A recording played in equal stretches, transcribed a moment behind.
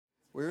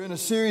We're in a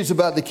series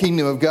about the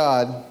kingdom of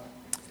God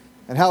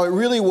and how it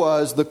really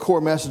was the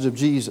core message of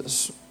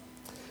Jesus.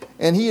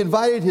 And he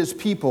invited his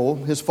people,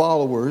 his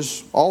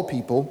followers, all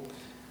people,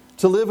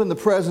 to live in the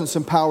presence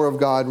and power of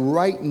God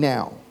right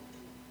now,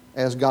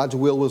 as God's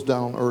will was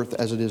done on earth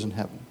as it is in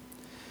heaven.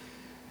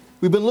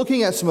 We've been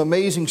looking at some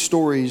amazing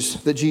stories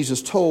that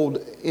Jesus told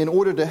in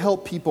order to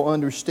help people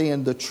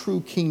understand the true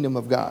kingdom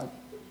of God.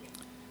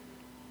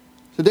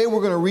 Today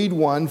we're going to read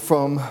one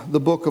from the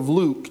book of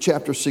Luke,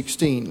 chapter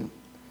 16.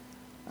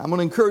 I'm going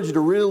to encourage you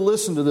to really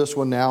listen to this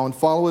one now and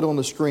follow it on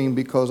the screen,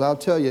 because I'll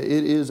tell you, it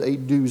is a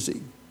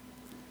doozy.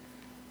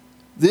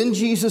 Then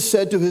Jesus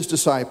said to his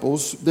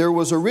disciples, "There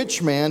was a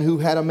rich man who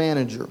had a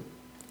manager,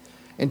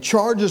 and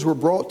charges were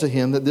brought to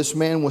him that this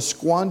man was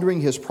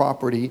squandering his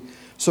property.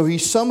 So he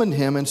summoned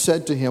him and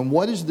said to him,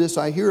 'What is this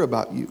I hear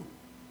about you?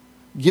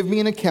 Give me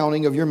an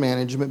accounting of your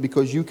management,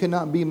 because you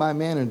cannot be my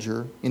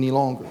manager any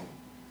longer.'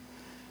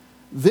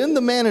 Then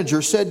the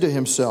manager said to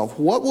himself,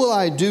 'What will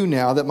I do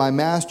now that my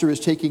master is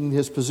taking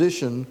this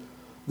position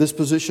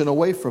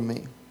away from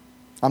me?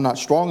 I'm not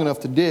strong enough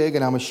to dig,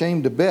 and I'm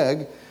ashamed to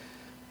beg.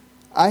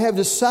 I have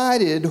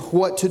decided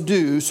what to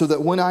do so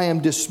that when I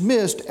am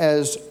dismissed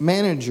as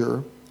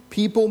manager,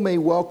 people may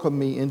welcome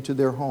me into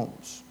their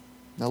homes.'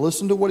 Now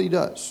listen to what he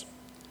does.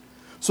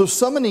 So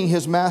summoning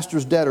his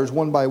master's debtors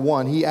one by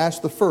one, he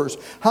asked the first,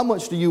 'How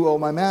much do you owe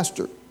my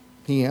master?'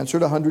 He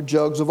answered, 100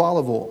 jugs of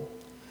olive oil.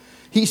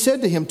 He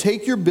said to him,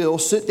 'Take your bill,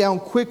 sit down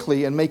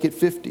quickly, and make it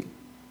 50.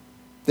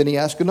 Then he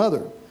asked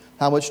another,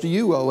 'How much do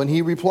you owe?' And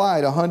he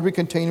replied, 100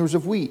 containers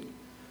of wheat.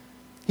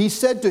 He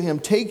said to him,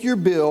 'Take your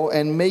bill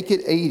and make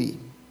it 80.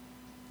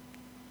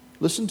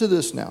 Listen to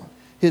this now.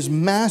 His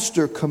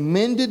master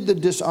commended the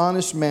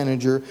dishonest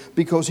manager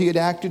because he had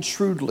acted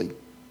shrewdly.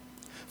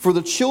 For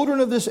the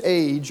children of this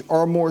age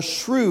are more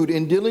shrewd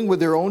in dealing with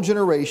their own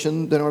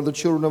generation than are the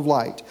children of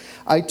light.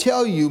 I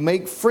tell you,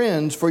 make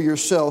friends for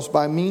yourselves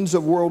by means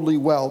of worldly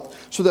wealth,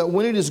 so that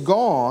when it is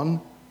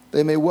gone,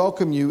 they may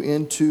welcome you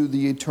into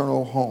the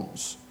eternal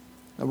homes.'"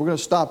 Now we're going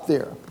to stop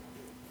there.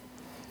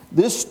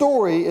 This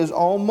story is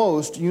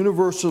almost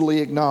universally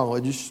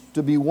acknowledged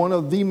to be one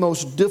of the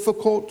most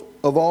difficult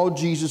of all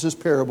Jesus'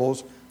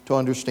 parables to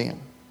understand.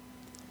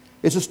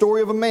 It's a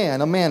story of a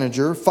man, a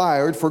manager,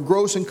 fired for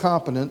gross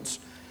incompetence,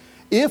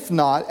 if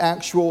not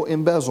actual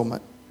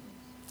embezzlement.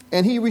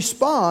 And he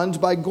responds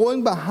by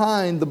going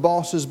behind the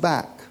boss's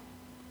back,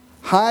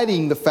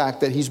 hiding the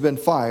fact that he's been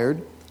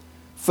fired,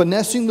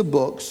 finessing the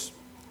books,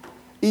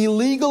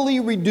 illegally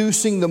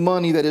reducing the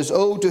money that is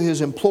owed to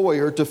his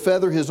employer to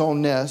feather his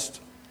own nest,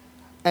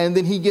 and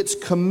then he gets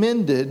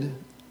commended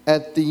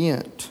at the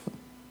end.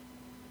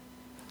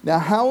 Now,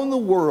 how in the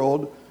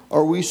world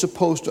are we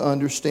supposed to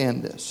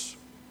understand this?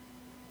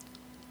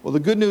 Well, the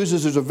good news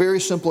is there's a very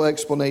simple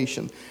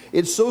explanation.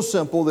 It's so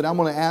simple that I'm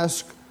going to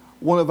ask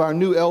one of our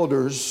new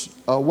elders,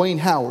 Wayne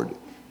Howard.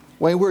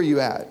 Wayne, where are you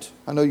at?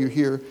 I know you're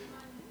here.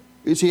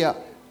 Is he out?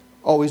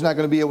 Oh, he's not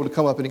going to be able to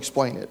come up and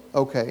explain it.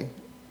 Okay.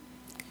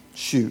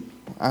 Shoot.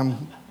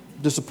 I'm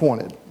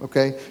disappointed.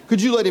 Okay.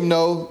 Could you let him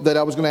know that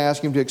I was going to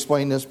ask him to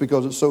explain this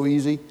because it's so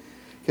easy?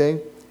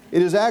 Okay.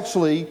 It is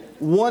actually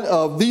one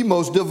of the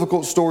most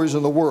difficult stories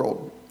in the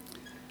world.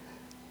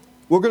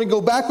 We're going to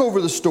go back over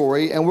the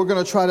story and we're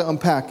going to try to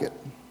unpack it.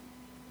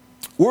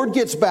 Word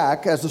gets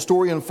back as the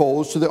story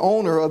unfolds to the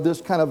owner of this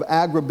kind of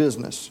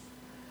agribusiness.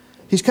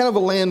 He's kind of a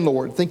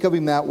landlord. Think of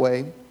him that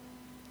way.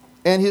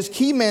 And his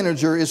key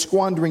manager is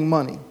squandering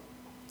money.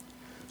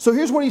 So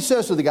here's what he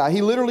says to the guy.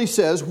 He literally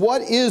says,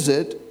 "What is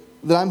it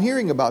that I'm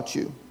hearing about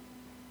you?"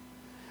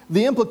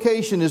 The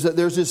implication is that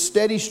there's this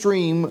steady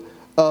stream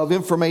of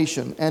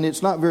information, and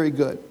it's not very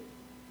good.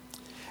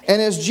 And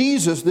as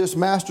Jesus, this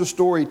master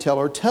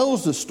storyteller,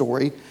 tells the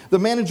story, the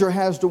manager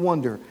has to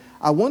wonder,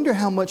 I wonder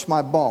how much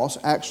my boss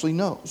actually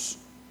knows.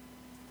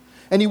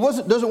 And he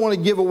doesn't want to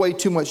give away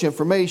too much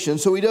information,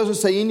 so he doesn't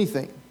say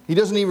anything. He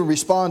doesn't even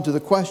respond to the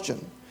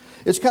question.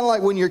 It's kind of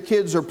like when your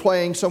kids are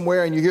playing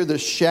somewhere and you hear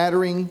this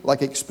shattering,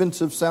 like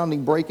expensive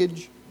sounding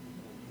breakage.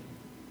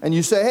 And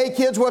you say, "Hey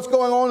kids, what's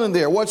going on in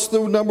there?" What's the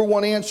number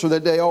one answer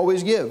that they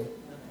always give?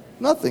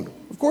 Nothing.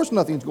 Of course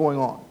nothing's going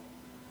on.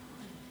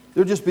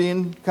 They're just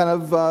being kind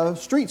of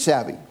street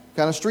savvy,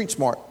 kind of street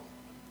smart.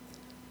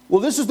 Well,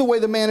 this is the way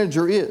the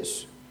manager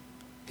is.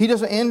 He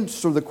doesn't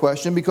answer the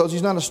question because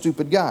he's not a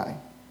stupid guy.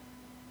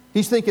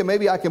 He's thinking,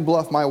 maybe I can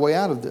bluff my way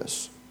out of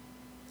this.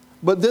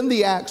 But then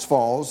the axe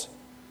falls.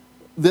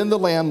 Then the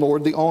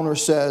landlord, the owner,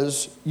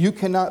 says, "You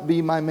cannot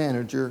be my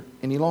manager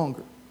any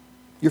longer.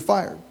 You're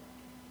fired."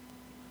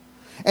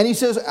 And he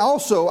says,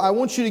 "Also, I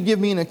want you to give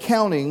me an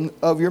accounting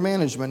of your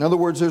management." In other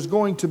words, there's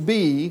going to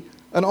be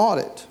an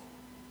audit.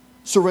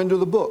 Surrender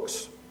the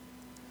books.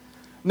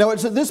 Now,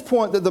 it's at this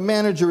point that the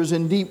manager is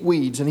in deep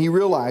weeds, and he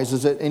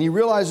realizes it, and he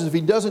realizes if he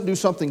doesn't do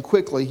something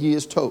quickly, he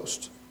is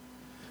toast.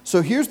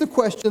 So here's the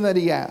question that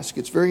he asks.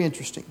 It's very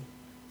interesting.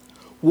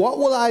 What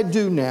will I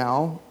do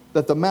now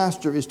that the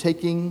master is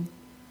taking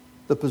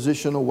the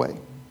position away?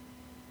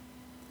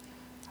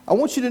 I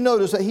want you to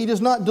notice that he does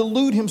not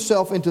delude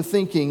himself into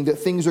thinking that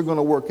things are going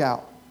to work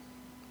out.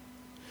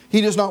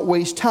 He does not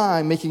waste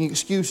time making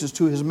excuses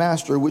to his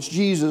master, which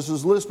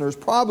Jesus' listeners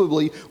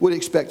probably would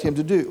expect him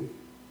to do.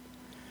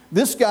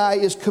 This guy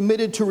is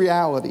committed to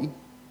reality.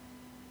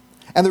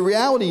 And the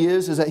reality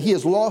is that he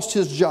has lost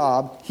his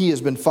job. He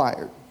has been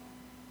fired.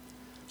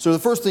 So the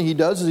first thing he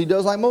does is he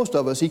does like most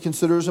of us. He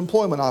considers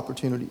employment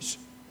opportunities.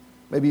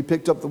 Maybe he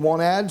picked up the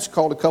want ads,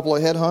 called a couple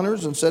of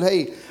headhunters and said,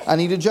 hey, I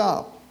need a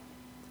job.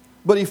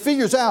 But he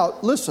figures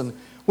out, listen,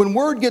 when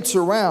word gets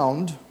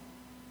around,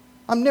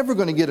 I'm never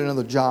going to get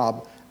another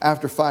job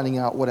after finding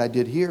out what I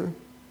did here.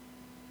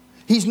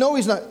 He's not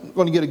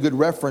going to get a good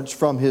reference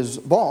from his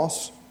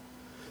boss.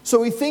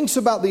 So he thinks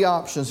about the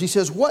options. He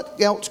says, what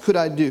else could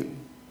I do?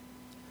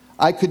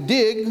 I could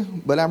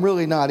dig, but I'm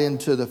really not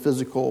into the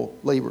physical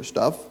labor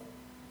stuff.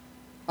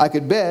 I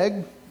could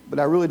beg, but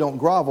I really don't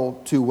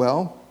grovel too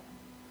well.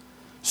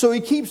 So he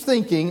keeps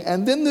thinking,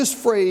 and then this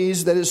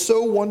phrase that is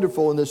so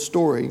wonderful in this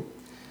story,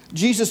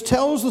 Jesus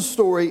tells the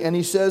story, and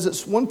he says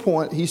at one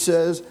point, he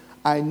says,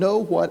 I know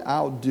what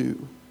I'll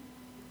do.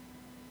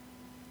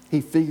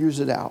 He figures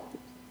it out.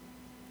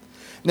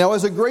 Now,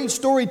 as a great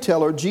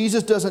storyteller,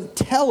 Jesus doesn't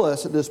tell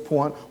us at this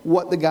point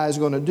what the guy's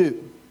going to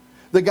do.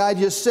 The guy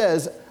just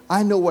says,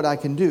 I know what I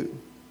can do.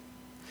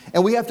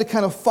 And we have to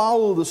kind of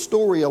follow the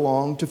story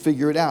along to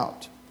figure it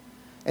out.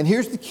 And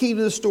here's the key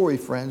to the story,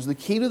 friends. The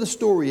key to the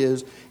story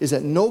is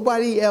that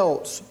nobody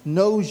else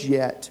knows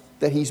yet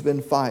that he's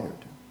been fired.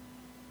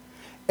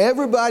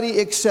 Everybody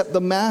except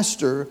the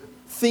master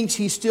thinks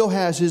he still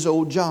has his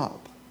old job.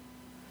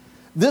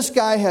 This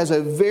guy has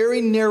a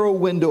very narrow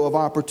window of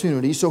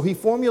opportunity, so he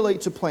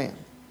formulates a plan.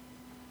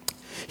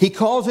 He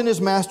calls in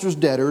his master's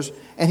debtors,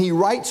 and he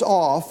writes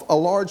off a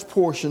large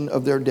portion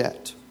of their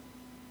debt.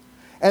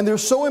 And they're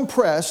so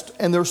impressed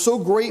and they're so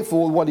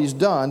grateful with what he's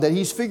done that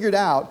he's figured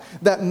out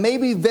that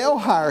maybe they'll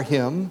hire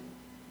him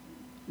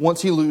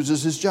once he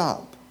loses his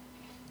job.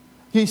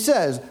 He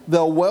says,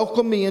 they'll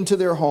welcome me into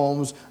their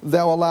homes.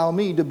 They'll allow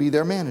me to be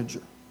their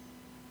manager.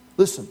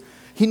 Listen,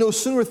 he no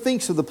sooner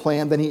thinks of the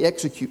plan than he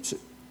executes it.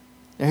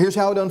 Now here's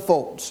how it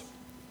unfolds.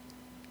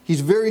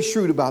 He's very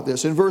shrewd about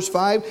this. In verse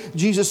 5,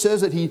 Jesus says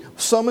that he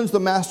summons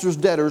the master's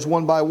debtors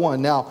one by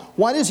one. Now,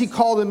 why does he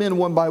call them in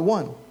one by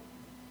one?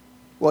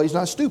 Well, he's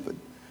not stupid.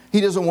 He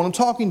doesn't want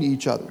them talking to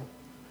each other.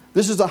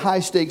 This is a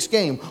high-stakes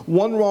game.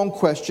 One wrong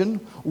question,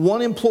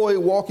 one employee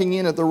walking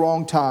in at the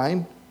wrong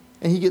time,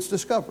 and he gets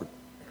discovered.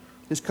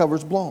 His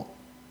cover's blown.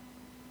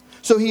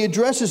 So he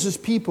addresses his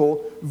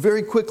people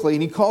very quickly,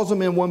 and he calls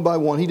them in one by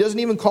one. He doesn't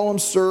even call them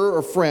sir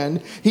or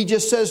friend. He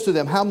just says to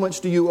them, how much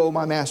do you owe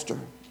my master?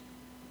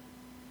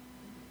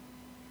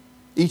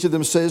 Each of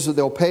them says that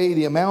they'll pay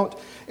the amount,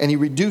 and he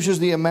reduces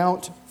the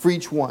amount for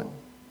each one.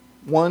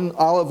 One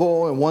olive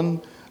oil and one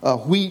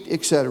wheat,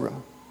 etc.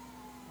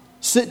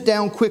 Sit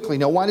down quickly.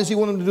 Now, why does he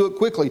want them to do it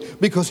quickly?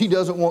 Because he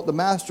doesn't want the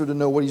master to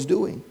know what he's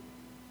doing.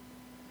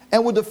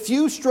 And with a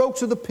few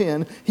strokes of the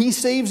pen, he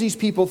saves these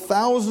people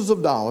thousands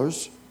of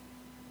dollars.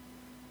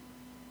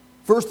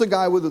 First the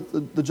guy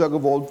with the jug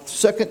of oil,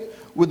 second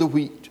with the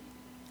wheat.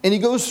 And he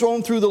goes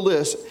thrown through the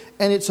list,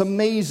 and it's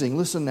amazing.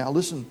 Listen now,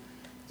 listen.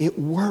 It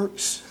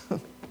works.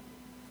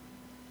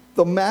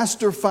 The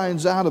master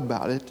finds out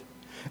about it,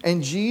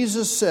 and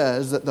Jesus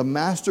says that the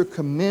master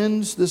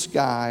commends this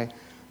guy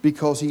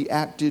because he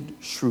acted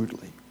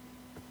shrewdly.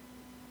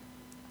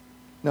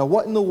 Now,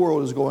 what in the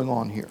world is going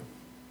on here?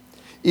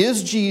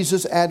 Is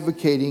Jesus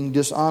advocating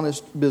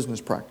dishonest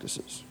business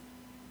practices?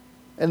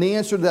 And the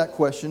answer to that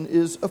question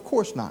is, of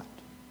course not.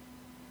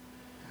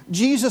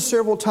 Jesus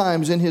several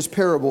times in his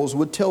parables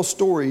would tell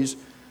stories,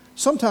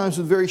 sometimes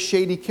with very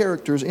shady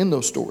characters in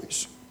those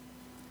stories.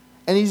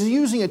 And he's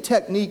using a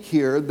technique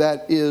here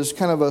that is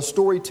kind of a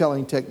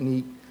storytelling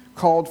technique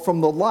called from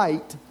the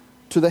light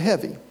to the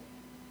heavy.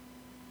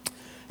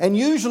 And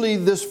usually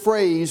this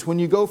phrase, when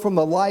you go from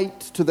the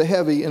light to the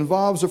heavy,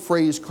 involves a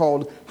phrase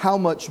called how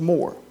much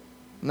more.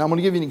 Now I'm going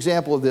to give you an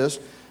example of this.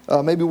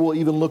 Maybe we'll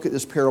even look at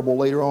this parable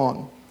later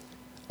on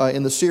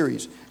in the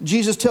series.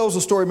 Jesus tells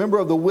the story, remember,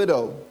 of the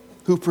widow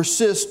who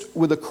persists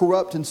with a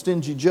corrupt and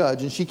stingy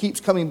judge. And she keeps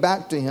coming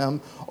back to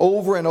him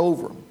over and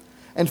over.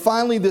 And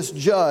finally this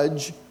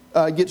judge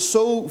gets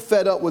so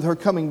fed up with her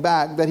coming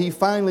back that he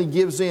finally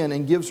gives in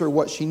and gives her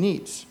what she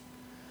needs.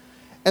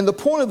 And the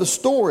point of the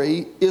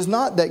story is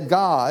not that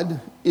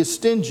God is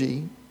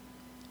stingy.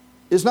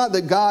 It's not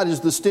that God is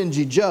the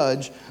stingy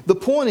judge. The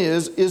point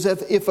is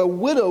that if a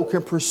widow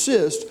can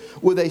persist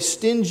with a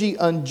stingy,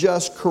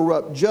 unjust,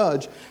 corrupt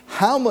judge,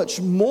 how much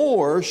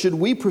more should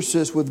we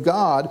persist with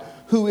God,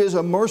 who is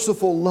a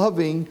merciful,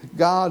 loving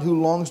God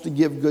who longs to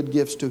give good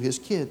gifts to his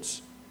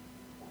kids?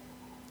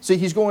 See,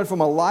 he's going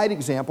from a light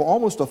example,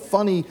 almost a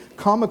funny,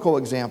 comical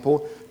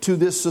example, to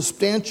this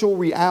substantial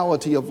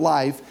reality of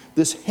life,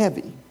 this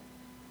heavy.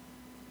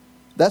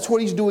 That's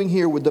what he's doing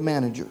here with the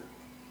manager.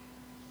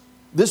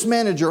 This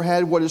manager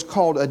had what is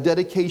called a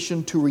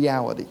dedication to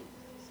reality.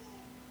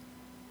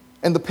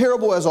 And the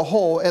parable as a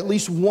whole, at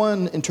least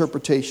one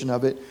interpretation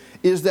of it,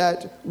 is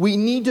that we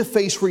need to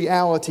face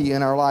reality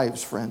in our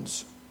lives,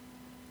 friends.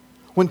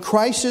 When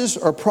crisis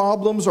or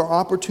problems or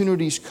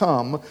opportunities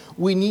come,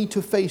 we need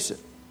to face it.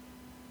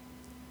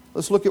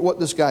 Let's look at what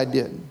this guy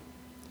did.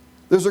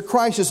 There's a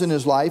crisis in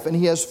his life, and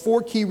he has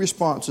 4 key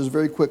responses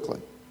very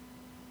quickly.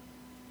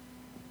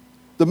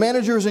 The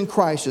manager is in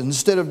crisis.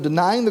 Instead of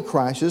denying the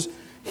crisis,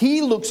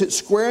 he looks it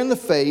square in the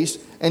face,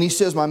 and he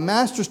says, my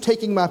master's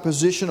taking my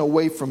position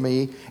away from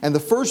me, and the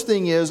first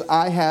thing is,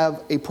 I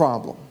have a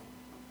problem.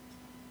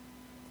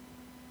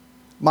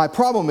 My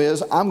problem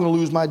is, I'm going to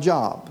lose my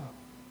job.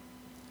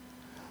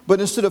 But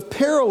instead of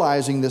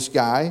paralyzing this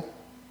guy,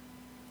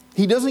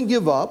 he doesn't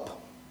give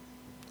up.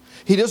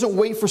 He doesn't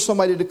wait for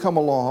somebody to come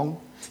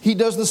along. He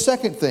does the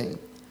second thing.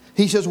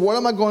 He says, what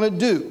am I going to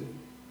do?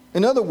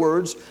 In other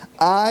words,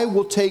 I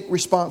will take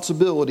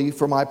responsibility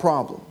for my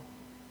problem.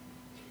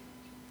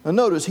 Now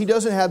notice, he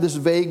doesn't have this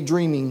vague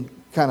dreaming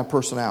kind of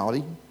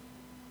personality.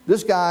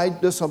 This guy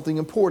does something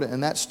important,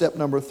 and that's step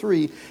number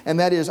 3, and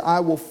that is,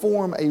 I will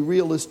form a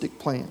realistic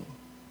plan.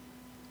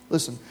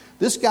 Listen,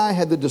 this guy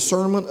had the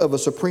discernment of a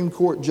Supreme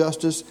Court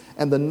justice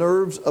and the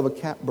nerves of a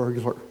cat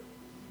burglar.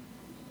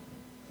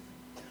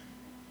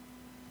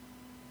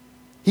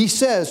 He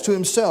says to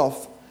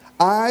himself,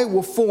 I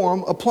will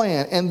form a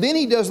plan. And then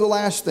he does the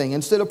last thing.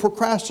 Instead of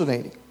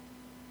procrastinating,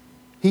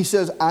 he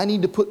says, I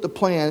need to put the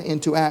plan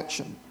into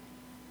action.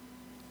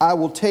 I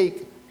will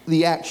take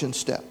the action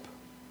step.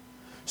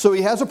 So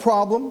he has a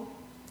problem.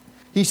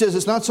 He says,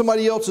 it's not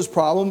somebody else's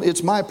problem.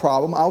 It's my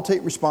problem. I'll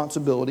take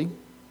responsibility.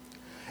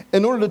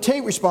 In order to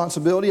take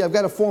responsibility, I've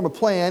got to form a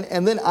plan,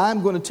 and then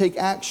I'm going to take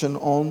action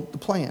on the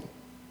plan.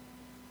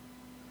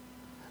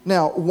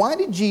 Now, why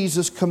did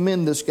Jesus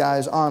commend this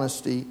guy's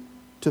honesty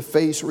to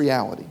face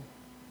reality?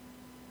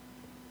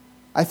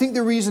 I think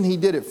the reason he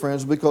did it,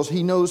 friends, is because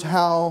he knows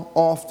how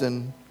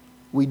often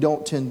we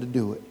don't tend to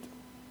do it.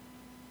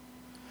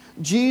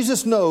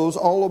 Jesus knows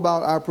all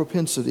about our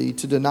propensity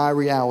to deny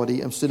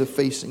reality instead of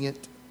facing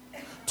it,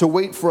 to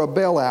wait for a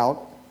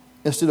bailout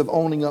instead of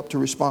owning up to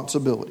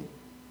responsibility.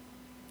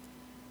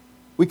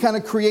 We kind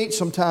of create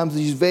sometimes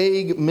these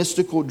vague,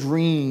 mystical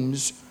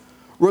dreams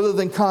rather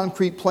than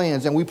concrete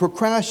plans. And we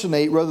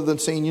procrastinate rather than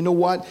saying, you know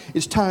what,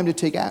 it's time to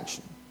take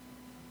action.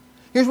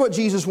 Here's what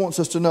Jesus wants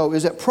us to know,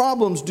 is that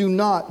problems do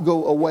not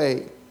go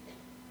away.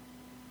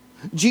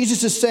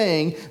 Jesus is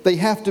saying they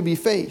have to be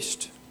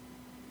faced.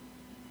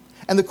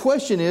 And the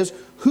question is,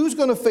 who's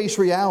going to face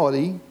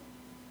reality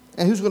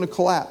and who's going to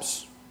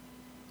collapse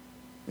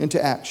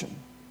into action?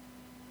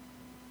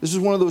 This is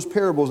one of those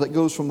parables that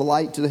goes from the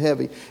light to the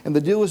heavy. And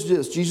the deal is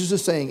this. Jesus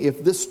is saying, if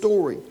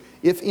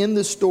in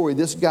this story,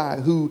 this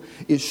guy who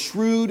is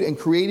shrewd and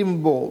creative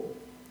and bold,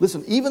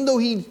 listen, even though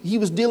he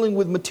was dealing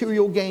with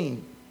material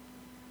gain,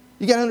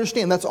 you got to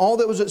understand, that's all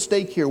that was at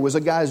stake here was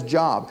a guy's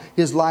job,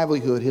 his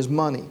livelihood, his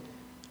money.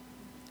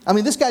 I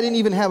mean, this guy didn't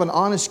even have an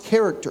honest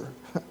character.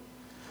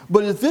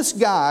 But if this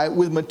guy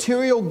with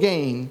material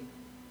gain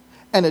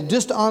and a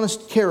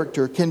dishonest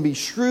character can be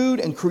shrewd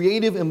and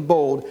creative and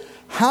bold,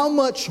 how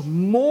much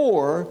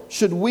more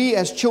should we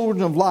as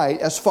children of light,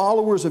 as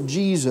followers of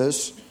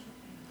Jesus,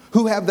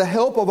 who have the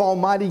help of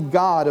Almighty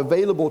God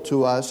available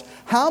to us,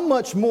 how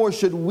much more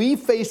should we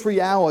face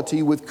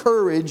reality with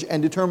courage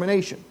and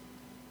determination?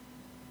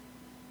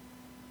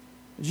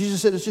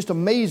 Jesus said, it's just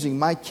amazing.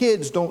 My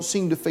kids don't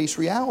seem to face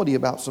reality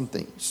about some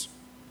things.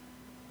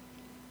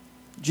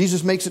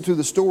 Jesus makes it through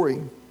the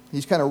story.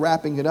 He's kind of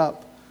wrapping it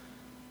up.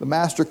 The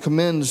master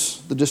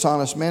commends the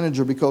dishonest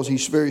manager because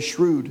he's very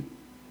shrewd.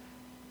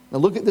 Now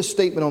look at this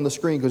statement on the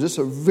screen, because it's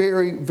a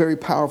very, very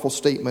powerful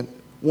statement.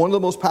 One of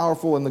the most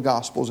powerful in the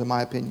Gospels, in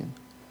my opinion.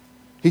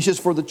 He says,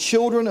 for the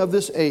children of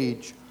this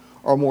age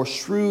are more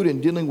shrewd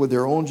in dealing with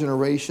their own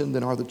generation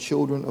than are the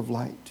children of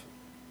light.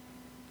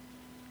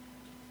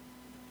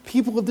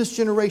 People of this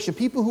generation,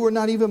 people who are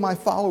not even my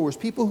followers,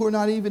 people who are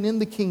not even in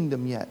the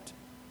kingdom yet,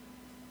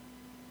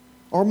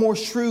 are more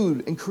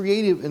shrewd and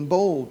creative and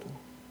bold.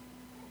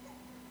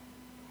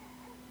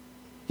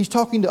 He's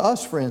talking to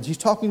us, friends. He's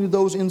talking to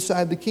those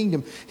inside the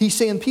kingdom. He's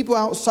saying people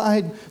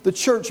outside the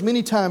church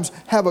many times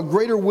have a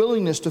greater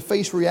willingness to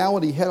face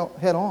reality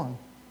head on.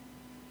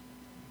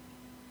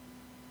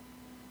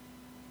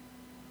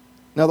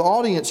 Now, the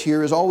audience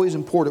here is always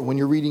important when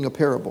you're reading a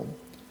parable.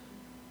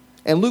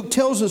 And Luke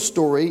tells this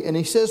story, and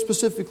he says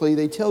specifically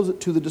that he tells it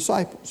to the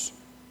disciples.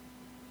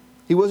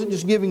 He wasn't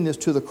just giving this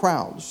to the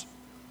crowds.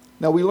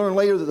 Now, we learn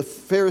later that the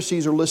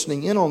Pharisees are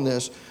listening in on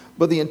this,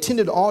 but the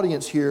intended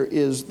audience here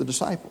is the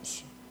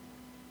disciples.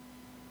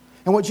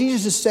 And what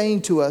Jesus is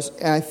saying to us,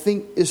 and I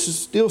think is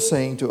still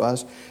saying to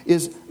us,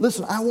 is,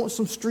 listen, I want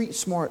some street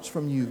smarts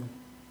from you.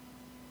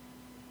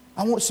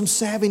 I want some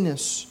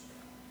savviness.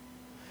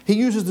 He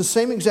uses the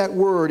same exact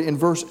word in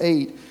verse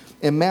 8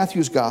 in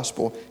Matthew's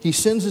gospel. He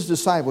sends his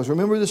disciples.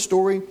 Remember this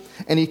story?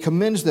 And he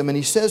commends them, and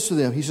he says to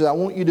them, he says, I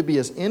want you to be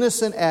as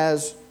innocent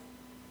as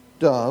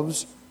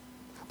doves,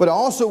 but I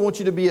also want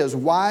you to be as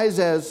wise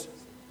as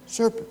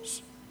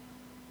serpents.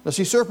 Now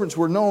see, serpents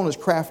were known as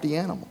crafty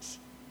animals.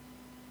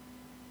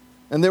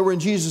 And there were in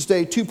Jesus'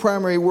 day 2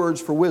 primary words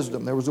for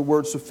wisdom. There was the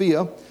word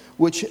Sophia,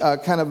 which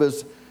kind of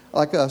is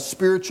like a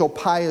spiritual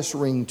pious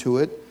ring to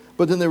it.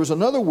 But then there was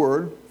another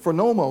word for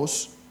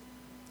nomos,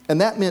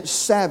 and that meant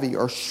savvy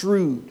or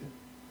shrewd.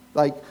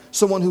 like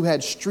someone who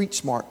had street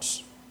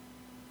smarts.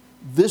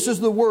 This is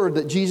the word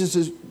that Jesus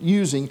is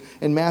using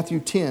in Matthew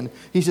 10.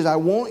 He says, I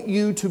want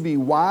you to be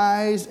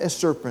wise as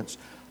serpents,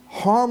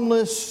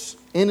 harmless,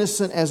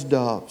 innocent as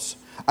doves.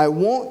 I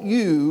want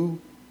you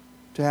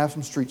to have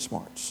some street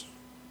smarts.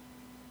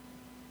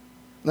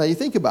 Now you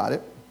think about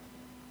it.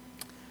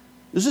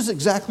 This is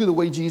exactly the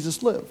way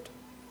Jesus lived.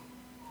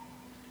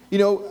 You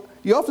know,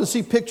 you often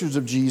see pictures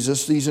of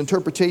Jesus, these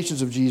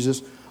interpretations of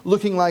Jesus,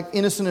 looking like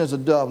innocent as a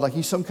dove, like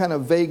he's some kind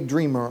of vague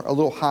dreamer, a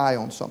little high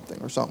on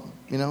something or something,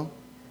 you know?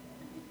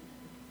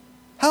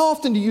 How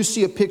often do you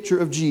see a picture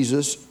of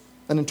Jesus,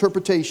 an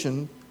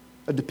interpretation,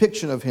 a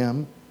depiction of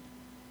him,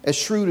 as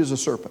shrewd as a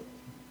serpent?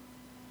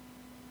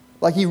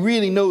 Like he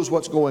really knows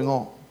what's going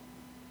on.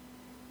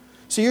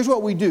 See, here's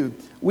what we do.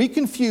 We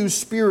confuse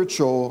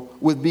spiritual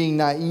with being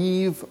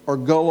naive or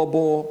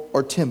gullible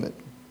or timid.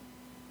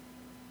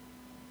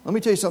 Let me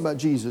tell you something about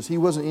Jesus. He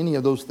wasn't any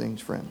of those things,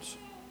 friends.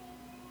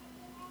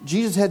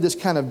 Jesus had this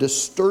kind of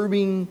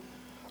disturbing,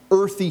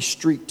 earthy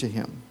streak to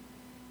him.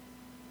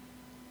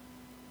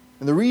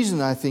 And the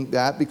reason I think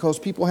that, because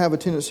people have a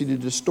tendency to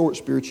distort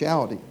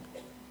spirituality.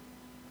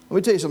 Let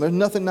me tell you something. There's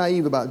nothing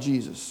naive about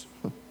Jesus.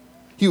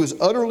 He was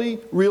utterly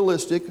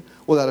realistic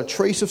without a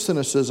trace of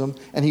cynicism,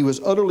 and he was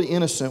utterly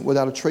innocent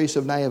without a trace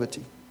of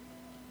naivety.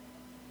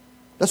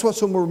 That's what's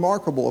so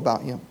remarkable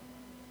about him.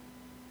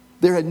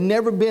 There had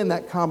never been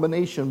that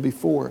combination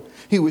before.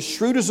 He was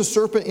shrewd as a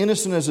serpent,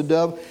 innocent as a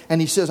dove, and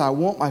he says, I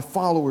want my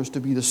followers to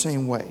be the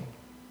same way.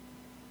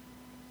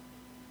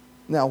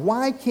 Now,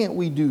 why can't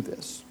we do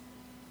this?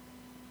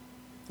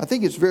 I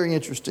think it's very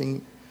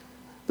interesting.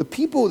 The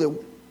people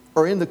that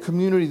are in the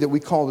community that we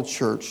call the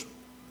church,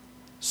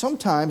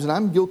 sometimes, and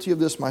I'm guilty of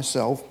this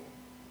myself,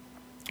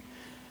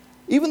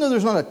 even though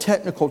there's not a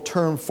technical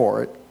term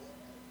for it,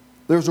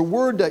 there's a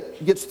word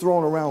that gets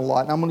thrown around a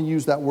lot, and I'm going to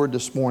use that word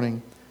this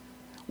morning.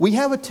 We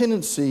have a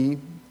tendency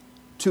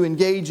to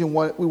engage in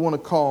what we want to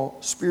call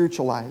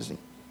spiritualizing.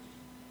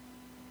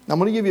 Now, I'm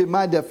going to give you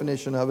my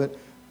definition of it.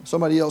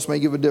 Somebody else may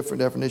give a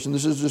different definition.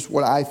 This is just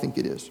what I think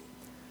it is.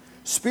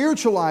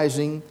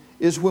 Spiritualizing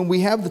is when we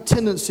have the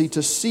tendency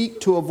to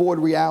seek to avoid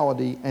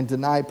reality and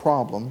deny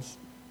problems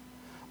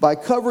by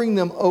covering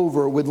them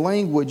over with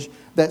language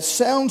that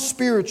sounds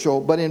spiritual,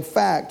 but in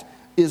fact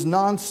is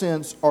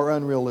nonsense or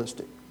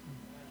unrealistic.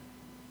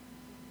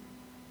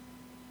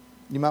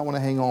 You might want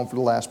to hang on for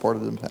the last part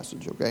of the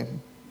passage, okay?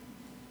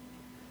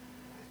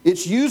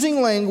 It's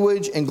using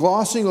language and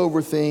glossing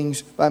over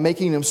things by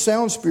making them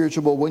sound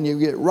spiritual, but when you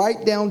get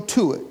right down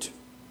to it,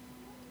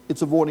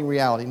 it's avoiding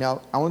reality.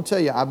 Now, I want to tell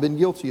you, I've been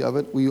guilty of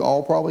it. We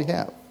all probably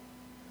have.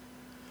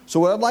 So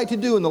what I'd like to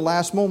do in the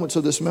last moments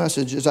of this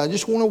message is I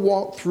just want to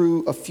walk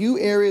through a few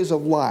areas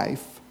of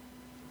life,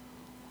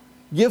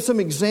 give some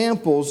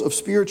examples of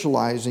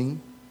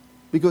spiritualizing,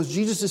 because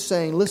Jesus is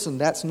saying, listen,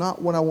 that's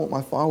not what I want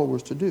my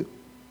followers to do.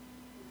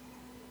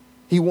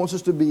 He wants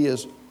us to be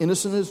as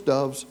innocent as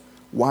doves,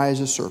 wise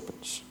as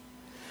serpents.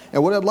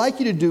 And what I'd like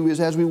you to do is,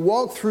 as we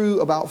walk through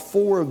about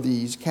 4 of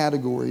these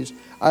categories,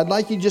 I'd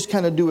like you to just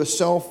kind of do a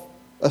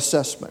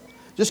self-assessment.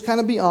 Just kind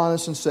of be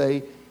honest and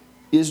say,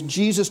 is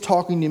Jesus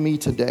talking to me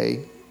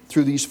today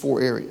through these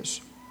 4 areas?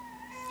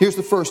 Here's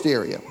the first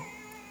area.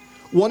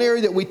 One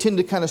area that we tend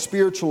to kind of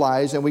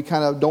spiritualize and we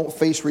kind of don't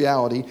face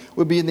reality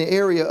would be in the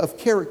area of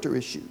character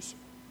issues.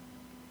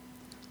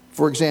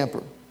 For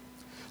example,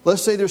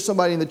 let's say there's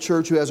somebody in the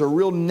church who has a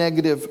real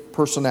negative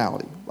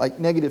personality, like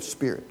negative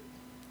spirit,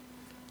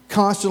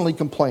 constantly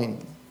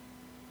complaining.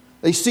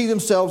 They see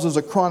themselves as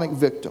a chronic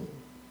victim.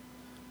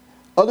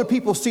 Other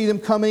people see them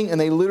coming and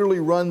they literally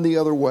run the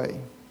other way.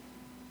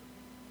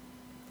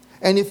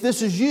 And if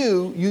this is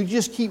you, you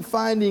just keep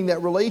finding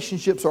that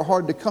relationships are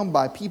hard to come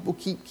by. People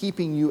keep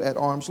keeping you at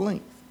arm's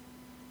length.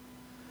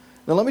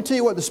 Now let me tell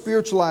you what the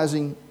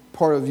spiritualizing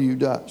part of you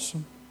does.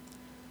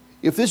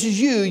 If this is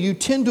you, you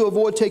tend to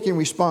avoid taking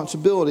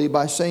responsibility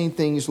by saying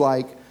things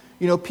like,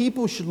 you know,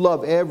 people should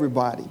love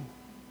everybody,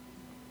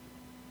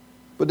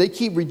 but they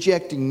keep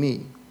rejecting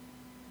me.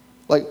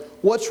 Like,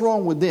 what's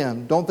wrong with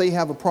them? Don't they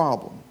have a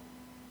problem?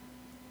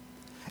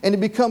 And it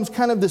becomes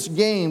kind of this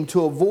game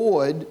to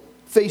avoid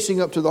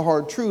facing up to the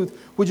hard truth,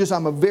 which is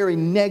I'm a very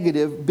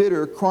negative,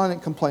 bitter,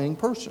 chronic complaining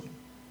person.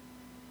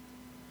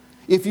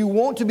 If you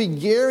want to be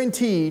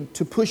guaranteed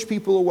to push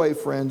people away,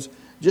 friends,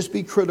 just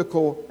be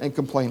critical and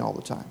complain all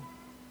the time.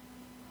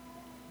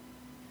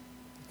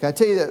 Can I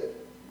tell you that,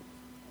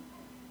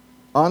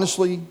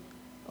 honestly,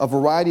 a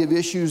variety of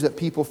issues that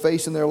people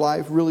face in their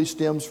life really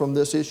stems from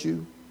this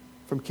issue,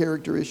 from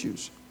character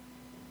issues.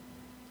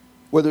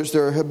 Whether it's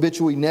they're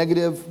habitually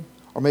negative,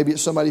 or maybe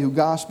it's somebody who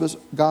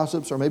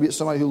gossips, or maybe it's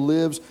somebody who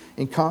lives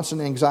in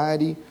constant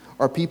anxiety,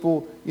 or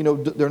people, you know,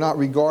 they're not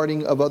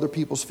regarding of other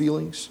people's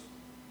feelings.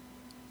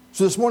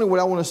 So this morning what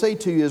I want to say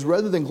to you is,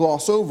 rather than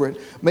gloss over it,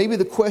 maybe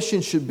the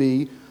question should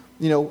be,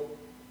 you know,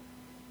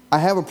 I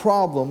have a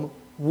problem.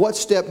 What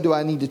step do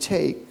I need to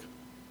take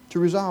to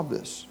resolve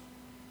this?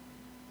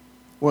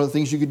 One of the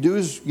things you could do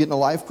is get in a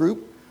life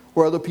group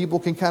where other people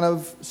can kind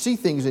of see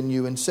things in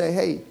you and say,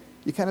 hey,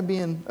 you're kind of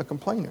being a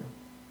complainer.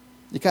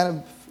 You're kind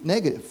of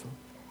negative.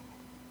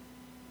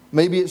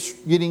 Maybe it's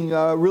getting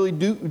really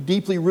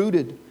deeply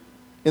rooted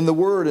in the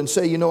Word and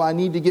say, I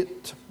need to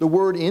get the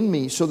Word in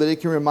me so that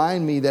it can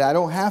remind me that I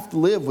don't have to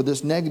live with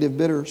this negative,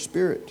 bitter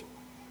spirit.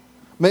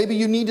 Maybe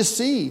you need to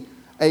see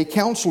a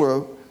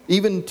counselor,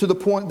 even to the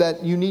point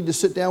that you need to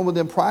sit down with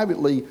them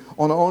privately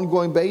on an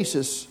ongoing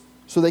basis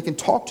so they can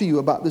talk to you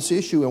about this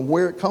issue and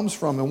where it comes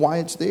from and why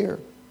it's there.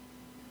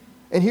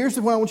 And here's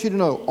what I want you to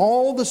know.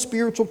 All the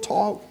spiritual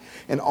talk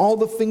and all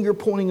the finger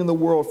pointing in the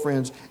world,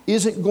 friends,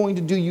 isn't going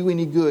to do you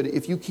any good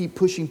if you keep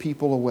pushing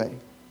people away.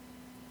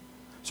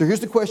 So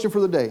here's the question for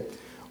the day.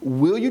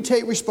 Will you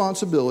take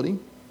responsibility?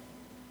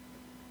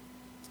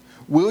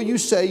 Will you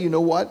say, you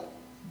know what?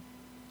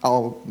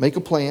 I'll make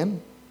a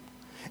plan.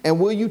 And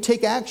will you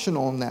take action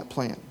on that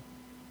plan?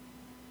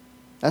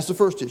 That's the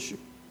first issue.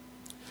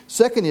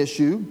 Second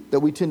issue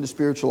that we tend to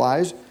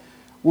spiritualize,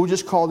 we'll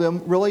just call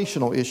them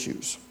relational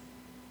issues.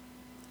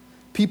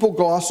 People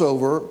gloss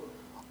over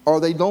or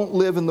they don't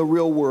live in the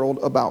real world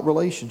about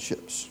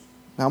relationships.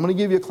 Now I'm going to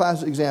give you a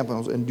classic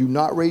example, and do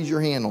not raise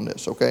your hand on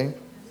this, okay?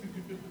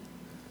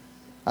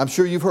 I'm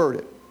sure you've heard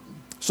it.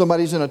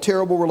 Somebody's in a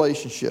terrible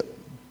relationship,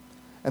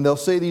 and they'll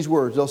say these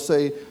words. They'll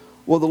say,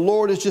 well, the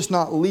Lord is just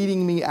not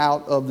leading me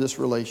out of this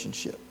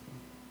relationship.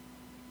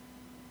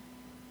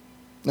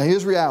 Now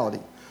here's reality.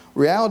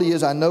 Reality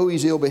is I know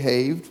he's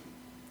ill-behaved.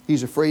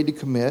 He's afraid to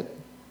commit.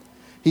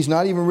 He's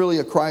not even really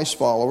a Christ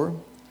follower.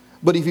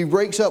 But if he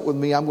breaks up with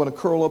me, I'm going to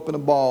curl up in a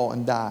ball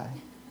and die.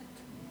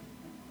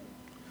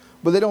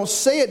 But they don't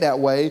say it that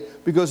way,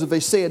 because if they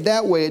say it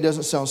that way, it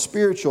doesn't sound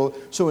spiritual.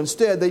 So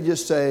instead, they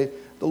just say,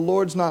 the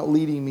Lord's not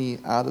leading me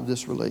out of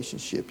this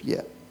relationship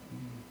yet.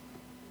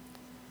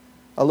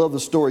 I love the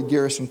story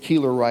Garrison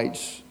Keillor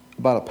writes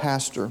about a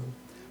pastor,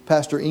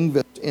 Pastor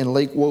Ingves in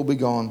Lake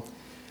Wobegon.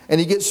 And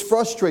he gets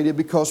frustrated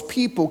because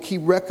people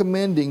keep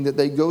recommending that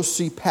they go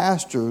see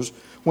pastors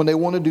when they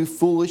want to do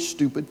foolish,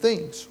 stupid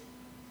things.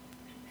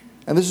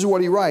 And this is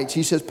what he writes.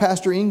 He says,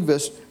 Pastor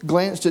Ingves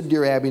glanced at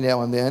dear Abby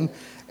now and then,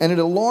 and it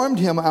alarmed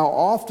him how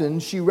often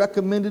she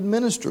recommended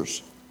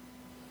ministers.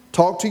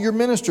 Talk to your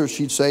minister,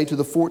 she'd say to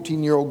the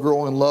 14-year-old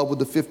girl in love with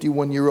the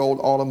 51-year-old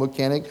auto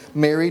mechanic,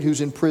 married,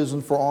 who's in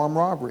prison for armed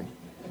robbery.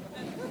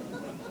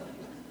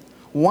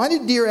 Why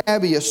did dear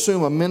Abby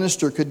assume a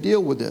minister could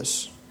deal with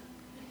this?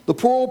 The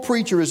poor old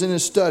preacher is in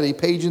his study,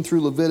 paging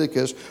through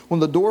Leviticus, when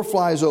the door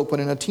flies open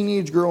and a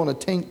teenage girl in a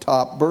tank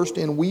top bursts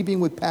in weeping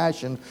with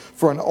passion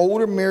for an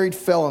older married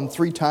felon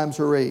 3 times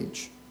her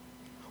age.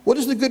 What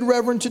is the good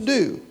reverend to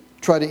do?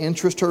 Try to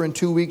interest her in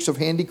 2 weeks of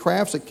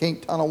handicrafts at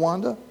Cape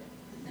Tonawanda?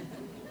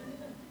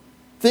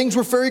 Things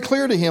were very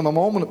clear to him a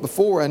moment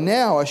before, and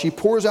now as she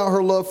pours out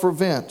her love for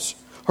Vince,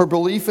 her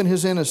belief in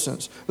his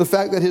innocence, the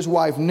fact that his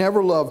wife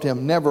never loved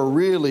him, never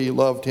really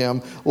loved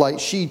him like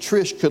she,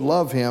 Trish, could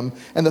love him,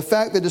 and the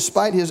fact that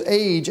despite his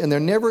age and their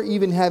never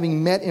even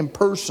having met in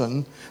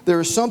person, there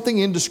is something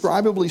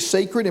indescribably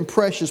sacred and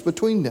precious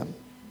between them.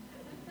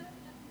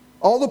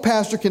 All the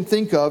pastor can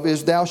think of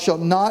is, thou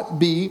shalt not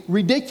be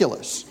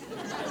ridiculous.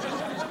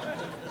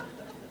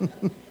 You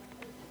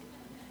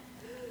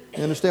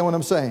understand what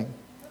I'm saying?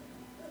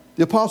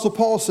 The Apostle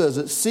Paul says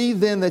it, see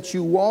then that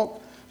you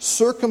walk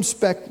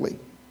circumspectly,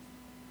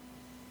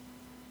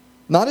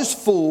 not as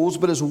fools,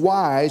 but as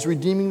wise,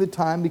 redeeming the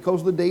time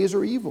because the days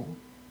are evil.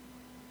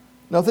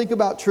 Now think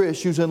about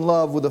Trish, who's in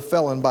love with a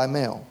felon by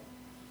mail.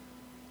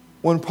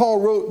 When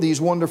Paul wrote these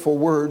wonderful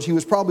words, he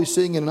was probably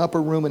sitting in an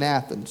upper room in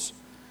Athens.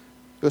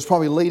 It was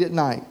probably late at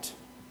night.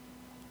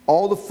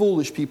 All the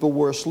foolish people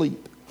were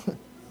asleep.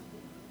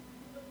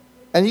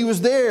 And he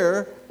was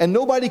there, and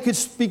nobody could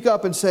speak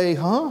up and say,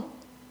 huh?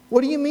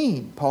 What do you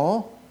mean,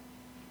 Paul?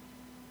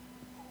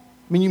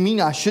 I mean, you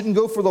mean I shouldn't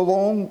go for the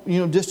long,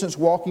 distance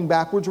walking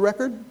backwards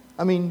record?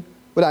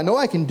 But I know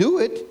I can do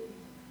it.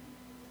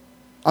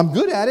 I'm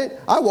good at it.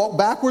 I walk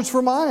backwards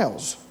for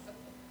miles.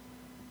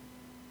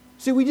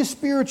 See, we just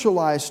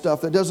spiritualize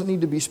stuff that doesn't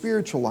need to be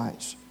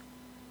spiritualized.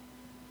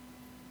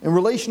 And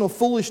relational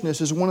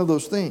foolishness is one of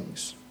those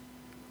things.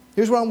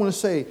 Here's what I want to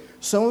say.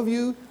 Some of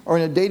you are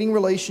in a dating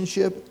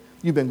relationship.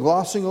 You've been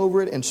glossing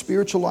over it and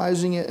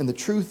spiritualizing it. And the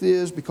truth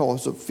is,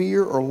 because of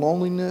fear or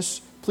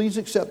loneliness, please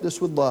accept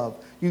this with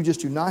love. You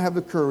just do not have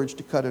the courage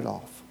to cut it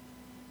off.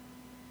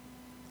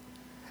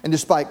 And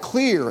despite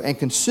clear and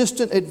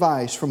consistent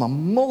advice from a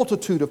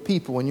multitude of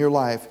people in your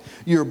life,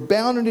 you're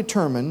bound and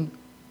determined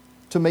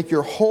to make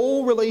your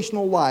whole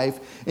relational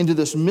life into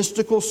this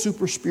mystical,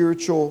 super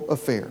spiritual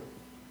affair.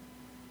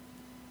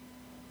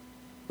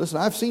 Listen,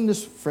 I've seen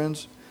this,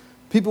 friends.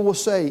 People will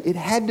say, it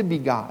had to be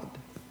God.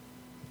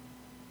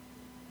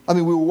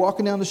 We were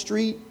walking down the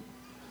street.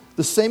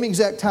 The same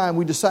exact time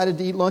we decided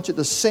to eat lunch at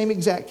the same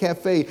exact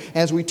cafe.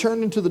 As we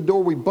turned into the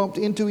door, we bumped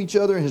into each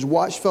other and his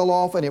watch fell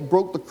off and it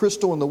broke the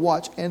crystal in the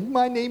watch. And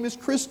my name is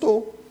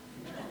Crystal.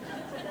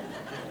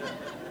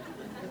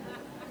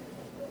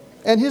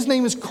 And his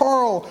name is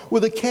Carl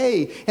with a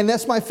K. And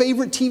that's my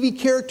favorite TV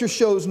character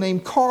show's name,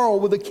 Carl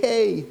with a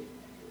K.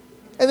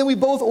 And then we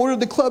both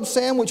ordered the club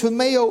sandwich with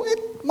mayo. And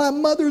my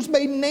mother's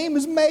maiden name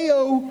is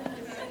Mayo.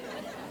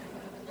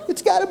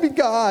 It's got to be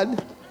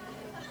God.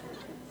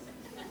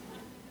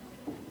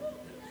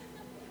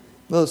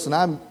 Listen,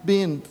 I'm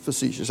being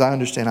facetious. I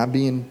understand. I'm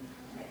being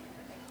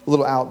a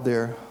little out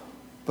there.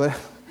 But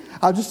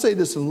I'll just say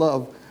this in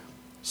love.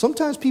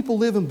 Sometimes people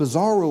live in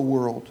bizarro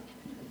world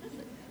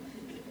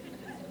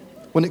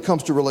when it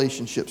comes to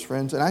relationships,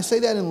 friends. And I say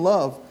that in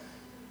love.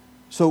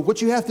 So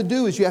what you have to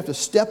do is you have to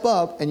step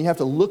up and you have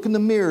to look in the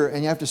mirror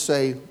and you have to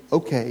say,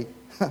 okay,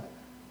 I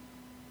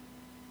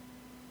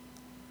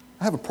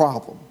have a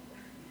problem.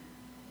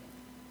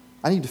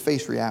 I need to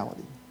face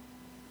reality.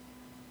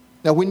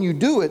 Now, when you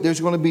do it, there's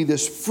going to be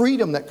this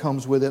freedom that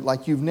comes with it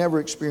like you've never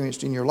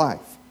experienced in your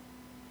life.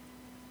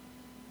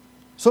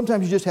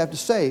 Sometimes you just have to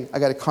say, I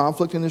got a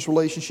conflict in this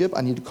relationship.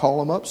 I need to call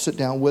them up, sit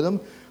down with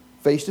them,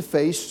 face to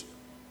face,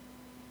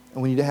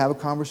 and we need to have a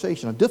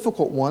conversation. A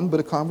difficult one, but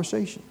a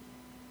conversation.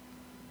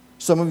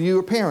 Some of you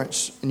are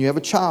parents, and you have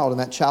a child, and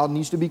that child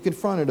needs to be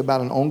confronted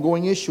about an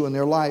ongoing issue in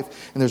their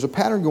life, and there's a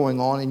pattern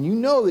going on, and you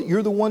know that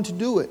you're the one to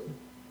do it.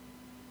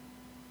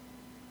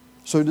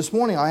 So this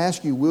morning I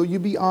ask you, will you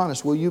be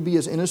honest? Will you be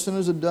as innocent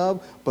as a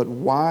dove, but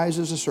wise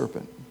as a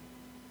serpent?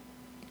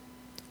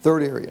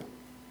 Third area.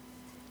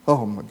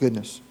 Oh my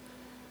goodness.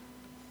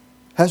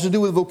 Has to do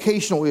with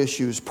vocational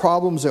issues,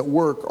 problems at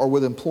work or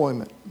with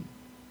employment.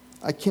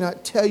 I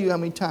cannot tell you how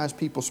many times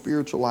people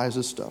spiritualize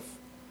this stuff.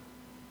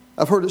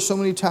 I've heard it so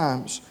many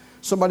times.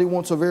 Somebody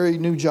wants a very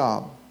new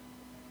job.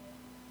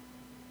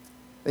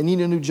 They need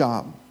a new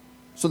job.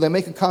 So they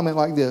make a comment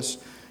like this.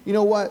 You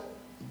know what?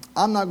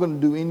 I'm not going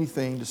to do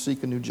anything to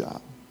seek a new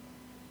job.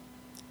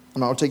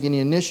 I'm not going to take any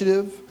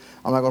initiative.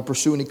 I'm not going to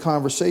pursue any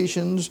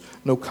conversations,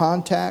 no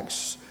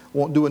contacts,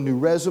 won't do a new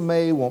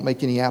resume, won't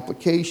make any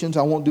applications.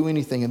 I won't do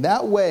anything. And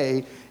that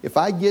way, if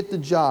I get the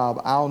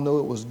job, I'll know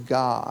it was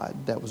God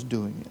that was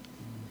doing it.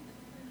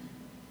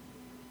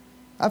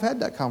 I've had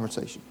that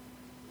conversation.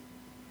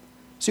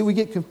 See, we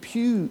get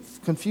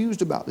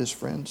confused about this,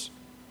 friends.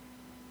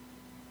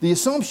 The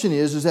assumption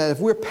is that if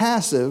we're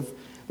passive,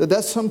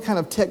 that's some kind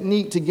of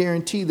technique to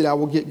guarantee that I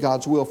will get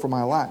God's will for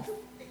my life.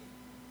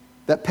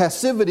 That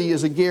passivity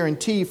is a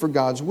guarantee for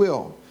God's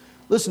will.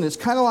 Listen, it's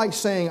kind of like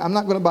saying, I'm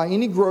not going to buy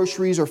any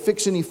groceries or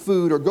fix any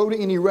food or go to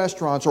any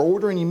restaurants or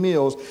order any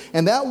meals.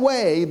 And that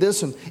way,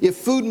 listen, if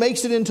food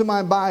makes it into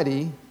my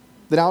body,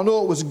 then I'll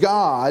know it was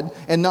God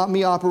and not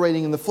me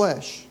operating in the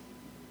flesh.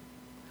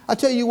 I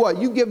tell you what,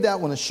 you give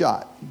that one a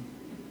shot.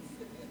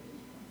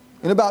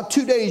 In about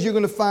 2 days, you're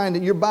going to find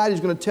that your body's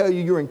going to tell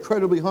you you're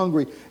incredibly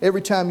hungry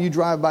every time you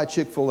drive by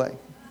Chick-fil-A.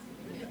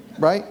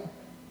 Right?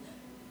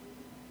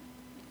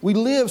 We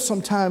live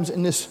sometimes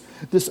in this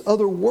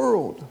other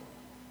world.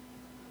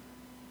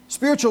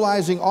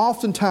 Spiritualizing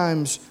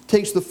oftentimes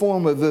takes the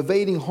form of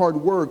evading hard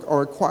work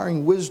or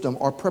acquiring wisdom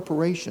or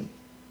preparation.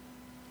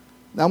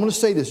 Now, I'm going to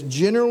say this.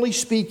 Generally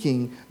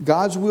speaking,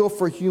 God's will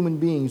for human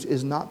beings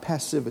is not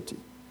passivity.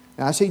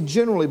 And I say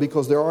generally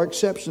because there are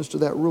exceptions to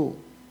that rule.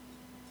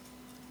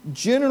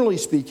 Generally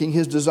speaking,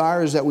 His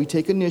desire is that we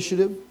take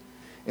initiative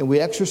and we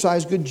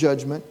exercise good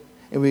judgment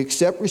and we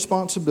accept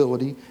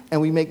responsibility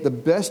and we make the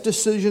best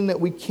decision that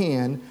we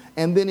can.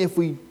 And then if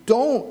we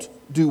don't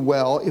do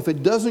well, if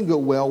it doesn't go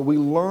well, we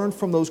learn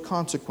from those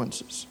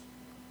consequences.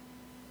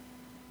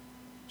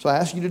 So I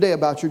ask you today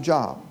about your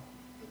job.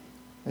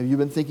 Maybe you've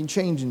been thinking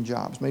changing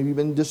jobs. Maybe you've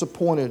been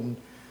disappointed and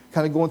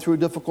kind of going through a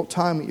difficult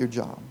time at your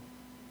job.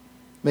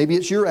 Maybe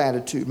it's your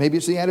attitude. Maybe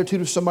it's the attitude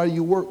of somebody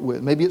you work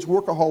with. Maybe it's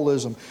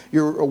workaholism.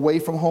 You're away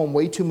from home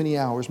way too many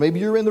hours.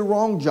 Maybe you're in the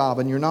wrong job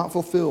and you're not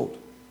fulfilled.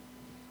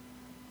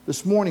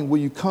 This morning, will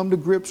you come to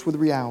grips with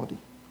reality?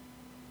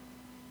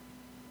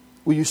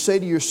 Will you say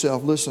to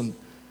yourself, listen,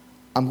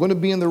 I'm going to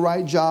be in the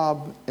right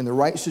job, in the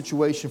right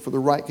situation, for the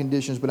right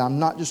conditions, but I'm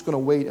not just going to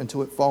wait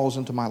until it falls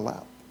into my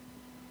lap.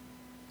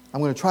 I'm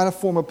going to try to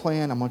form a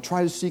plan. I'm going to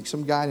try to seek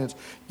some guidance,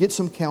 get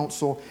some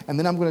counsel, and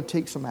then I'm going to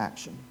take some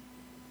action.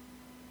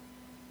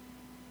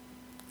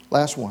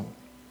 Last one.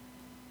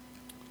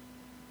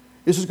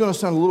 This is going to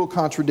sound a little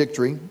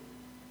contradictory,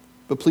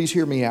 but please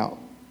hear me out.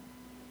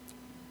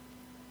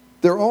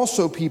 There are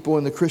also people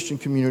in the Christian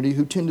community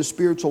who tend to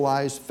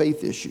spiritualize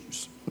faith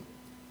issues.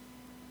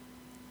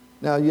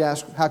 Now you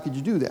ask, how could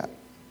you do that?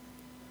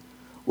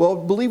 Well,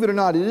 believe it or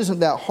not, it isn't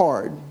that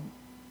hard.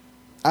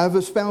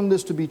 I've found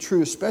this to be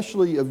true,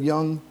 especially of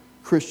young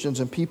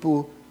Christians and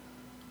people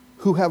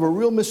who have a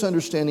real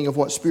misunderstanding of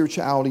what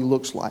spirituality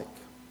looks like.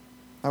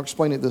 I'll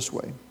explain it this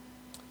way.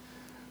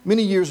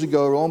 Many years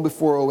ago, long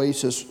before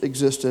Oasis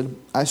existed,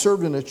 I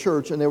served in a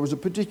church, and there was a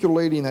particular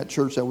lady in that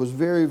church that was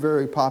very,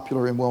 very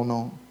popular and well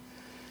known.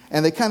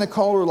 And they kind of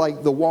called her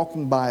like the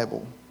walking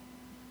Bible.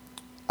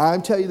 I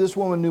tell you, this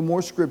woman knew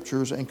more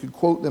scriptures and could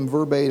quote them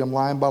verbatim,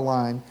 line by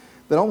line,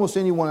 than almost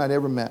anyone I'd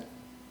ever met.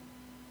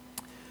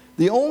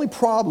 The only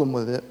problem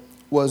with it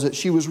was that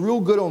she was real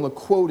good on the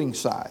quoting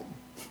side,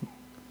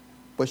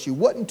 but she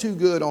wasn't too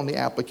good on the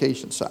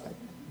application side.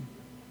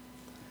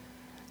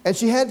 And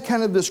she had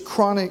kind of this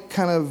chronic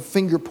kind of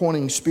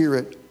finger-pointing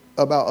spirit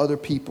about other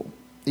people,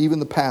 even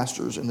the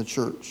pastors in the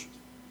church.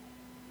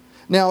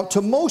 Now,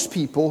 to most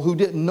people who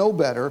didn't know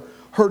better,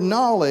 her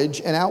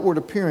knowledge and outward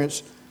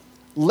appearance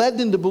led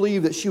them to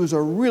believe that she was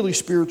a really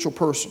spiritual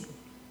person.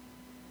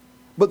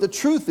 But the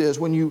truth is,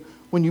 when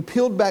you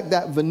peeled back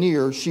that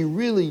veneer, she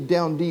really,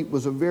 down deep,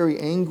 was a very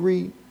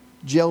angry,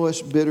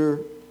 jealous, bitter,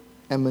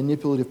 and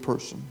manipulative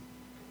person.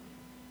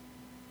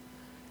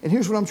 And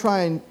here's what I'm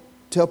trying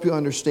to help you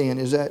understand,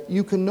 is that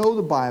you can know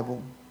the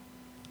Bible,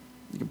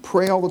 you can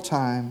pray all the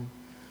time,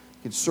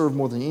 you can serve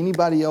more than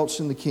anybody else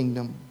in the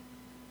kingdom,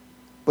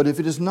 but if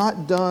it is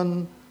not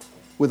done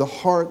with a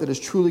heart that is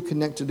truly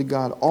connected to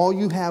God, all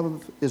you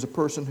have is a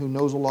person who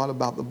knows a lot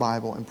about the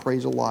Bible and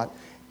prays a lot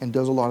and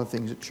does a lot of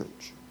things at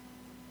church.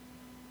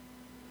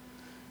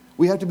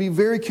 We have to be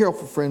very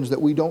careful, friends,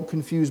 that we don't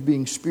confuse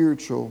being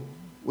spiritual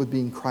with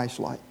being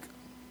Christ-like.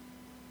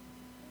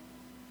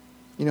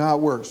 You know how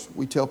it works.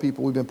 We tell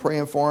people we've been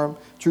praying for them.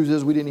 Truth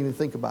is, we didn't even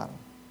think about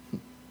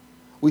them.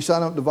 We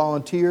sign up to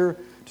volunteer,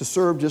 to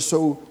serve, just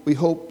so we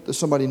hope that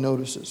somebody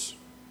notices.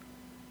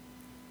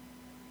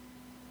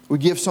 We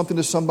give something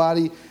to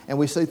somebody and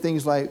we say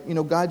things like,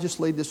 God just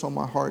laid this on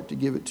my heart to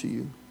give it to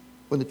you.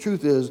 When the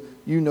truth is,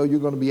 you're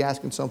going to be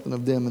asking something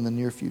of them in the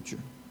near future.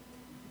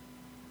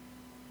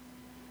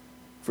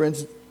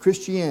 Friends,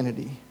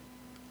 Christianity,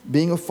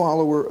 being a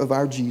follower of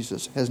our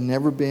Jesus, has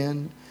never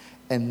been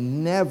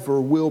and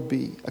never will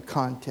be a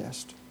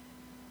contest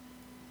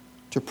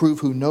to prove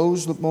who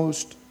knows the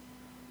most,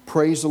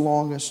 prays the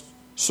longest,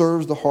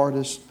 serves the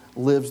hardest,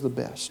 lives the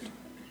best.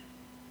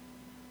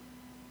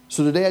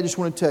 So today I just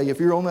want to tell you, if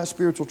you're on that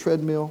spiritual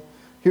treadmill,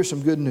 here's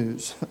some good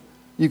news.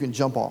 You can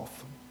jump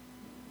off.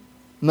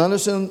 None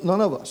of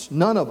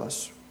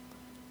us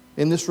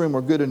in this room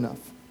are good enough.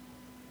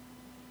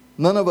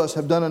 None of us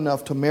have done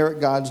enough to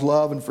merit God's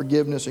love and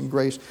forgiveness and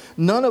grace.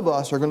 None of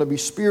us are going to be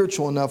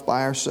spiritual enough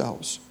by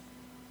ourselves.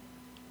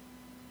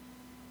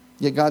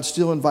 Yet God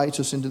still invites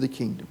us into the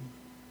kingdom.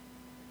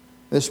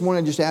 This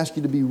morning I just ask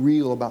you to be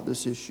real about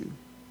this issue.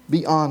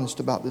 Be honest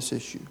about this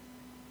issue.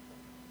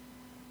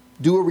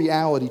 Do a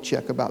reality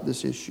check about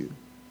this issue.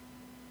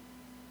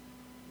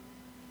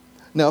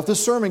 Now, if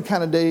this sermon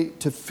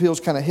feels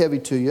kind of heavy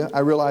to you, I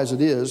realize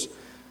it is.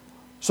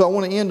 So I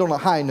want to end on a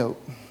high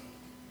note.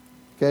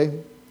 Okay?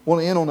 I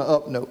want to end on an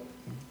up note.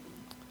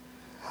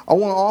 I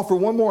want to offer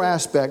one more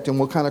aspect, and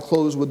we'll kind of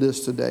close with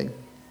this today.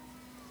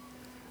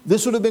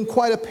 This would have been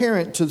quite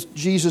apparent to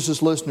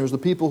Jesus' listeners, the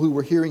people who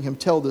were hearing him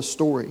tell this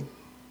story.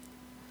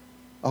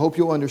 I hope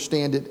you'll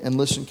understand it and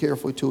listen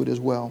carefully to it as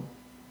well.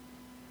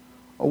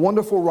 A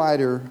wonderful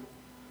writer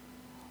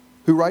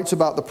who writes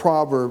about the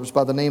Proverbs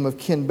by the name of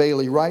Ken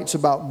Bailey writes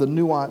about the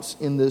nuance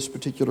in this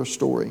particular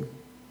story.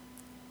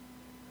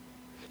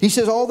 He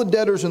says all the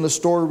debtors in the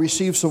story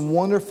received some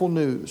wonderful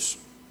news.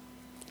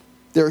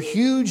 Their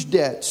huge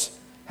debts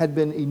had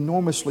been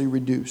enormously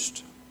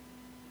reduced.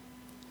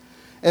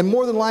 And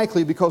more than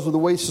likely, because of the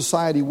way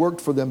society worked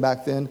for them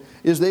back then,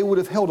 is they would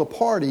have held a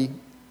party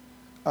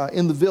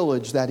in the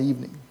village that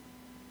evening,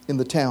 in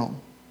the town.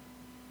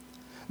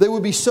 They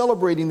would be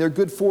celebrating their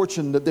good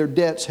fortune that their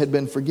debts had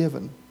been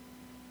forgiven.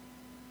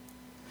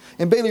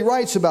 And Bailey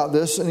writes about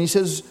this, and he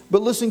says,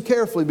 but listen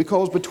carefully,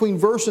 because between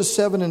verses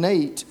 7 and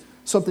 8,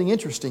 something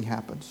interesting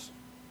happens.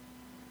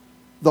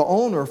 The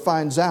owner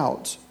finds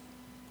out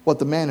what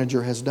the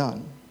manager has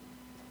done.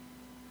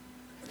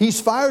 He's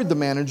fired the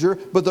manager,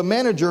 but the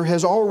manager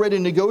has already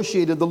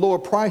negotiated the lower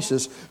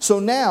prices. So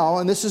now,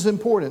 and this is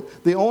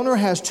important, the owner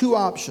has two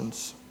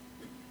options.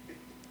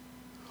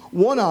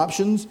 One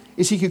option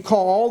is he could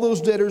call all those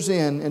debtors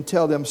in and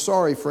tell them,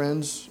 sorry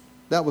friends,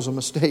 that was a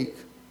mistake.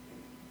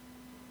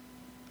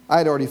 I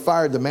had already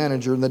fired the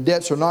manager and the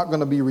debts are not going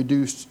to be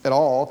reduced at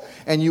all.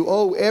 And you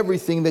owe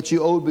everything that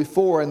you owed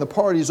before and the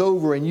party's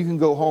over and you can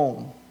go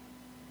home.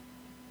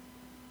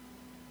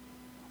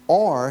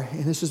 Or,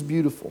 and this is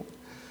beautiful,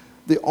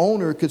 the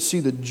owner could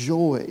see the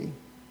joy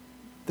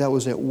that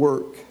was at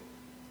work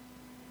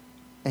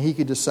and he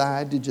could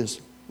decide to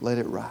just let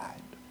it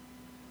ride.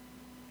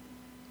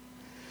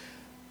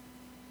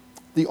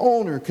 The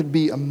owner could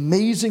be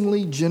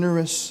amazingly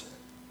generous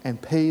and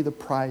pay the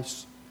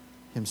price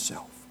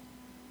himself.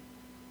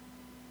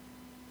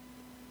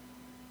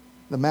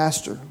 The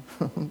master,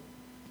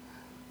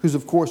 who's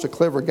of course a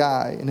clever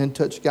guy, an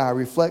in-touch guy,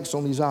 reflects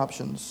on these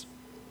options.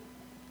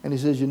 And he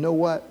says, you know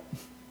what?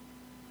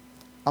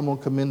 I'm going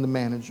to commend the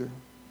manager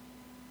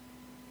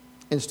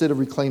instead of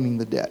reclaiming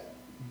the debt.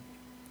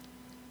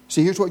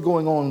 See, here's what's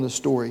going on in this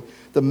story.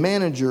 The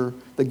manager,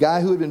 the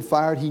guy who had been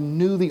fired, he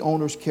knew the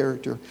owner's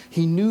character.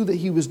 He knew that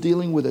he was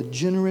dealing with a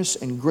generous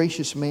and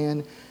gracious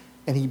man,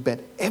 and he bet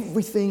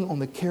everything on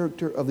the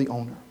character of the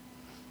owner.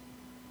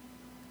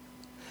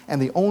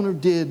 And the owner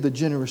did the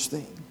generous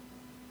thing.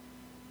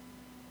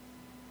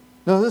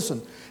 Now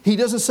listen, he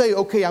doesn't say,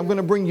 okay, I'm going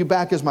to bring you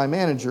back as my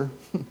manager.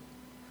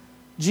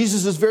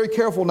 Jesus is very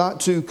careful not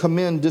to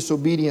commend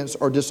disobedience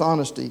or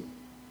dishonesty.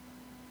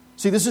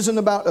 See, this isn't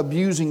about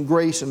abusing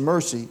grace and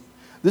mercy.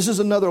 This is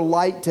another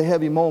light to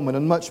heavy moment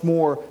and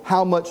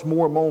how much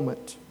more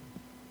moment.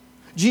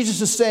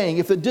 Jesus is saying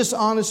if the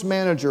dishonest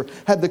manager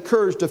had the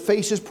courage to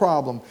face his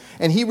problem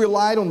and he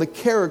relied on the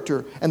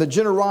character and the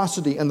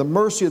generosity and the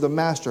mercy of the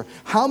master,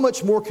 how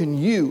much more can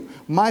you,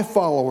 my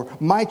follower,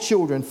 my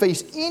children,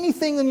 face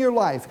anything in your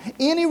life,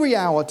 any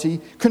reality,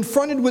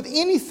 confronted with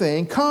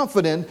anything,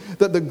 confident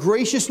that the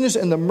graciousness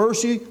and the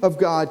mercy of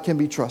God can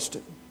be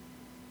trusted?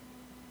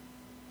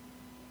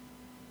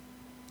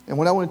 And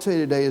what I want to tell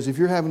you today is if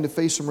you're having to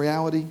face some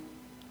reality,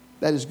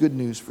 that is good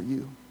news for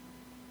you.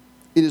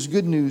 It is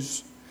good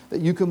news that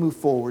you can move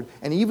forward.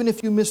 And even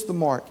if you miss the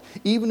mark,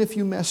 even if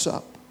you mess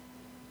up,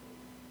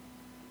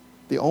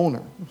 the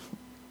owner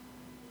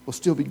will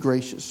still be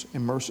gracious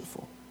and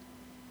merciful.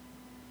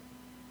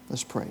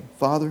 Let's pray.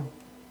 Father,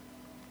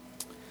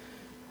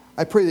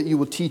 I pray that you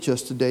will teach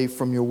us today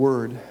from your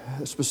word,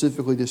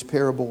 specifically this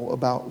parable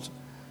about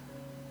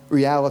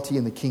reality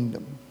in the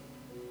kingdom.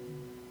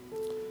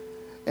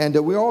 And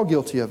we're all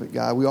guilty of it,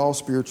 God. We all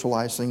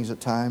spiritualize things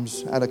at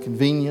times out of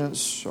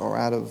convenience or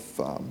out of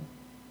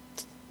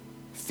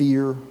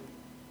fear,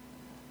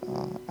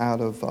 out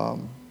of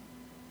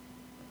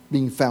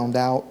being found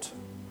out.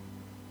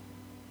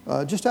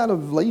 Just out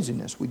of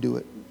laziness we do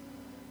it.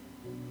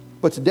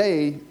 But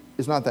today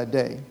is not that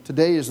day.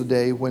 Today is the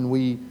day when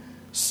we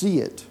see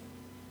it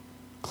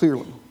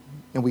clearly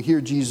and we hear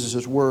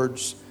Jesus'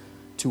 words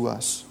to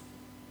us.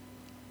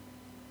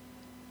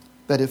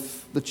 That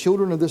if the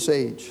children of this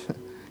age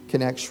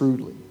can act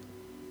shrewdly,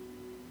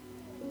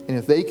 and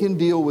if they can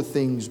deal with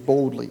things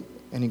boldly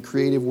and in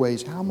creative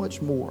ways, how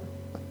much more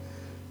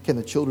can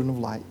the children of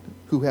light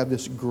who have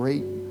this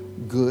great,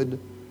 good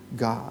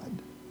God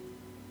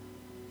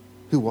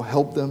who will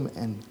help them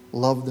and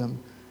love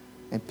them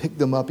and pick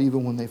them up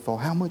even when they fall,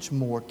 how much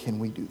more can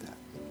we do that?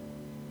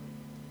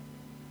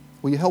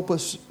 Will you help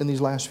us in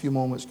these last few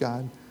moments,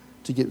 God,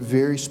 to get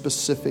very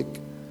specific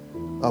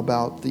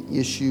about the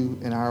issue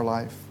in our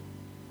life?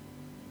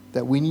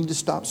 That we need to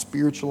stop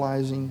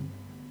spiritualizing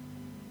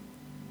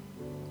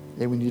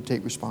and we need to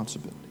take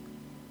responsibility.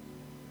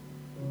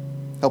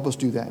 Help us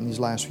do that in these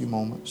last few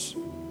moments.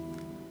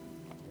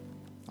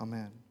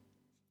 Amen.